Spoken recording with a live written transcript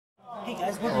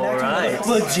Alright.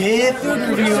 Legit food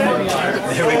review.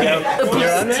 There we go.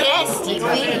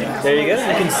 There you go.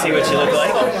 You can see what you look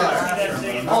like.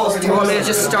 Do you want me to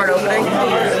just start opening?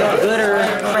 Glitter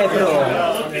capital.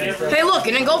 Hey, look,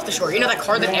 an engulf the shore. You know that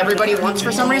card that everybody wants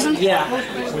for some reason? Yeah.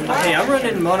 Hey, I'm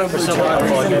running mono blue turbo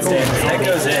ball against standard. That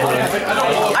goes in.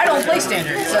 I don't play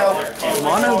standard, so.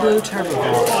 Mono blue turbo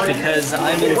ball because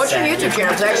I'm in. What's your YouTube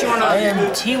channel? I actually want to. I am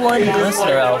T1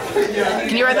 Glistener Elf.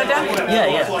 Can you write that down? Yeah,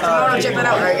 yeah. I want to check that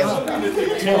out, right?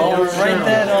 I'll write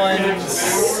that on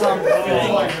something.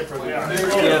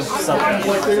 You have something.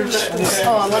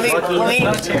 Oh, let me.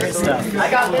 Stuff. I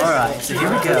got this. Alright, so here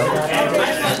we go.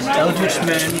 Eldritch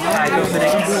Moon, pack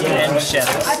openings, and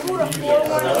shadows.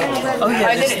 Oh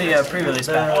yeah, this is the pre-release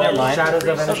pack. Never mind. Shadows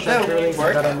of an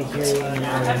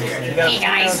Hey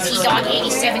guys,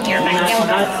 T-Dog87 here, back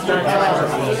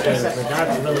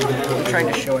I'm trying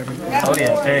to show everything. Oh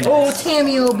yeah, very nice. Oh,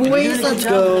 Tamio, boys, let's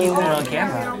go. Keeping it on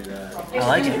camera. I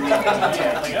like it.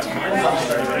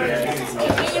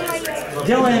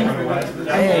 Dylan.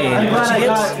 Hey, I'm glad I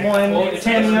got one.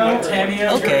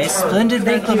 Tamio. Okay, Splendid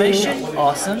Reclamation,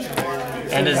 awesome.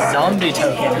 And a zombie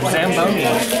token, Zamboni.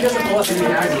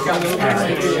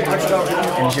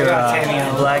 And your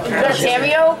black Is that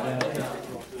Tamio?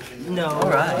 No.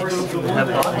 Alright.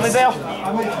 Let me bail.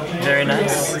 Very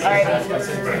nice. Alright.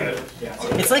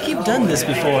 It's like you've done this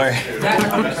before.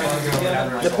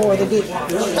 Deploy the gate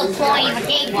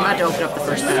one. Not to open up the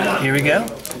first pack. Here we go.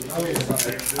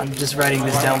 I'm just writing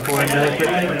this down for him really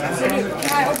quickly.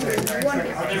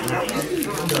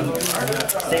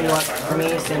 Same one for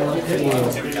me, same one for you.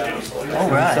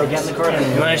 Alright. So get in the card.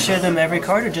 You want to show them every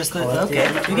card or just the... Okay,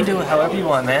 you can do it however you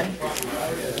want, man.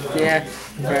 Yeah,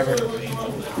 forever.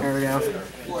 There we go.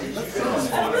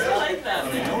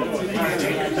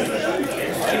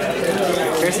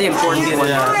 There's the important Get one.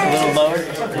 it a little lower.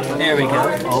 There we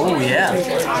go. Oh, yeah.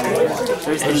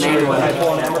 There's the main one. I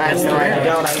have no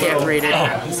idea. I can't read it.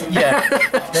 Yeah.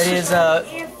 That is,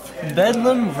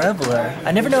 Bedlam Reveler.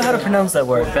 I never know how to pronounce that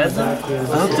word. Bedlam? I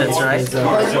hope that's right.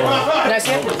 Can I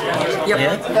see it? Yep.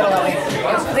 Yeah? That'll let me.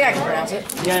 I think I can pronounce it.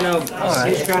 Yeah, no.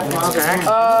 Alright.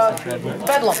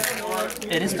 Bedlam.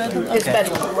 It is Bedlam? It's Okay.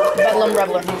 Bedlam. Bedlam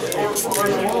Reveler.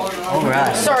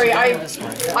 Alright. Sorry,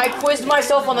 I quizzed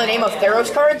myself on the name of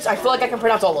Theros cards. I feel like I can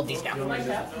pronounce all of these now.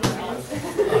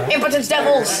 Impotence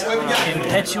Devils.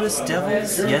 Impetuous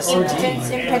Devils? Yes, Impotence,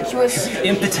 indeed. impetuous.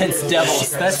 Impotence Devils.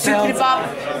 That Stupid sounds... bop.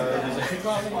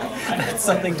 That's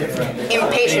something different.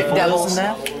 Impatient Any foils devils. in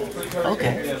that?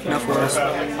 Okay. No foils.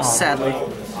 Sadly.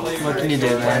 What can you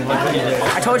do, man? What can you do?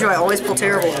 I told you I always pull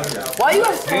terrible. Why do you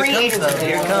have Here 3 it agents? comes, though.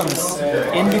 Here it comes.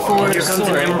 In before the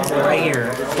sword.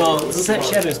 Rare. Well, set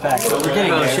Shadows back. We're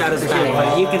getting there. Shadows back,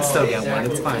 but you can still get one.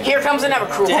 It's fine. Here comes another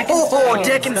crew. Oh,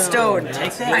 Deck and Stone.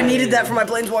 Take that. I needed that for my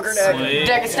Planeswalker deck. Sweet.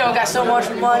 Deck and Stone got so much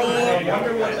money.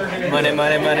 Money,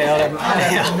 money, money. All that.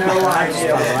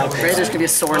 Razor's gonna be a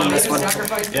sword in this one.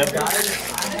 Yep.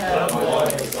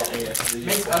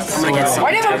 I'm gonna get some.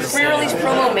 Why do you have a pre-release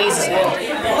promo mazes?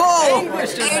 Oh,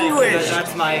 Anguish!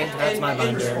 That's my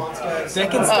binder.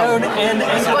 Second Stone and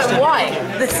But why?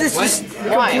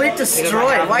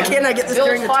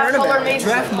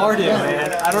 Draft Martin,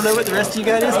 man. I don't know what the rest of you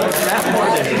got is, but Draft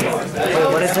Martin.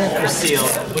 Wait, what is it? For Seal.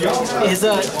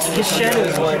 His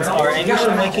Shadows ones are Anguish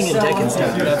Making and Deck and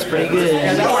Stone. That's pretty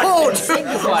good. Oh,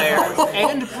 Signifier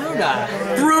and Bruna.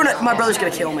 Bruna, my brother's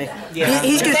gonna kill me.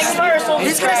 He's gonna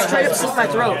straight up slit my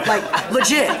throat, like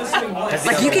legit.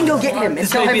 Like you can go get him and This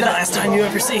tell may him be the that. last time you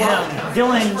ever see him.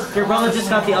 Dylan, your brother just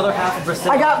got the other half of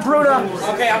Brazil. I got Bruna.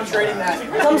 Okay, I'm trading that.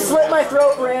 Come slit my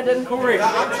throat, Brandon.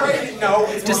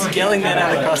 Just yelling that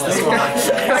out across the swamp.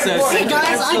 Hey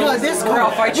guys, I got this card.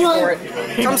 I'll fight you for it.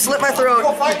 Come slit my throat.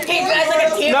 Hey guys, like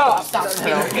a team. No. Stop.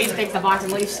 Hayes takes the box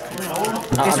and leaves.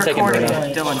 I'm taking Bruno.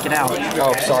 Dylan, get out.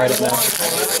 Oh, sorry, I didn't know.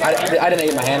 I didn't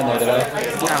get my hand in there, did I?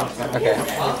 No. Okay.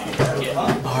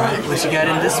 Alright, what you got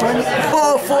in this one?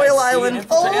 Oh, Foil Island.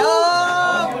 Oh.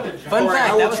 Fun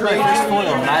fact, that was my first foil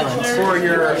on Islands. For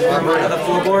your the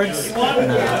floorboards.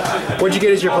 What'd you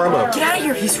get as your promo? Get out of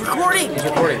here. He's recording. He's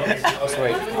recording.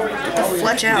 Sweet.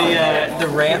 Fletch out. The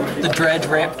ramp, the dredge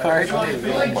ramp card.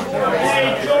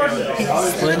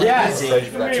 Splendid.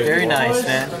 Very nice,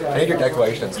 man. I need your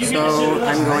declarations. So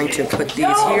I'm going to put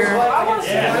these here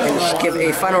and just give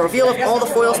a final reveal of all the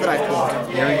foils that I've pulled.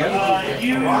 There we go.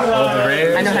 All the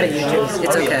rares. I know how to YouTube.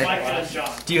 It's okay.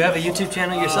 Do you have a YouTube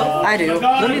channel yourself? I do.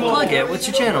 Let me plug it. What's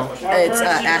your channel? It's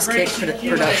Ass Kick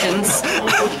Productions.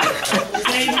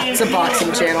 It's a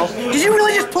boxing channel. Did you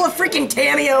really just pull a freaking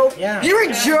cameo? Yeah. You're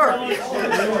a jerk.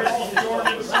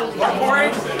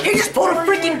 You just pulled a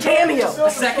freaking cameo. The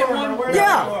second one?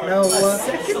 Yeah. No,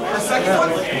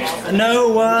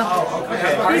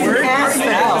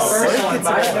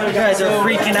 you guys are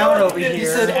freaking out over here. He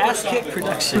said Ass Kick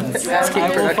Productions. Ass Kick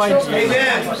I will find you. Hey,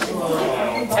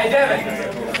 Dan. Hey,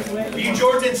 Devin. Are you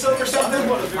Jordan Silk or something?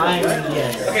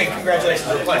 Yes. Okay, congratulations.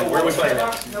 We're playing. Where are we playing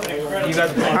at? You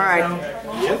guys All right.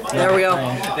 There we go.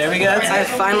 There we go. I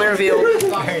finally revealed.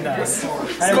 Very nice.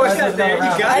 Of course, I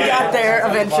got there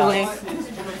eventually.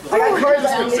 I got cards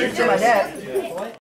that I needed for my deck.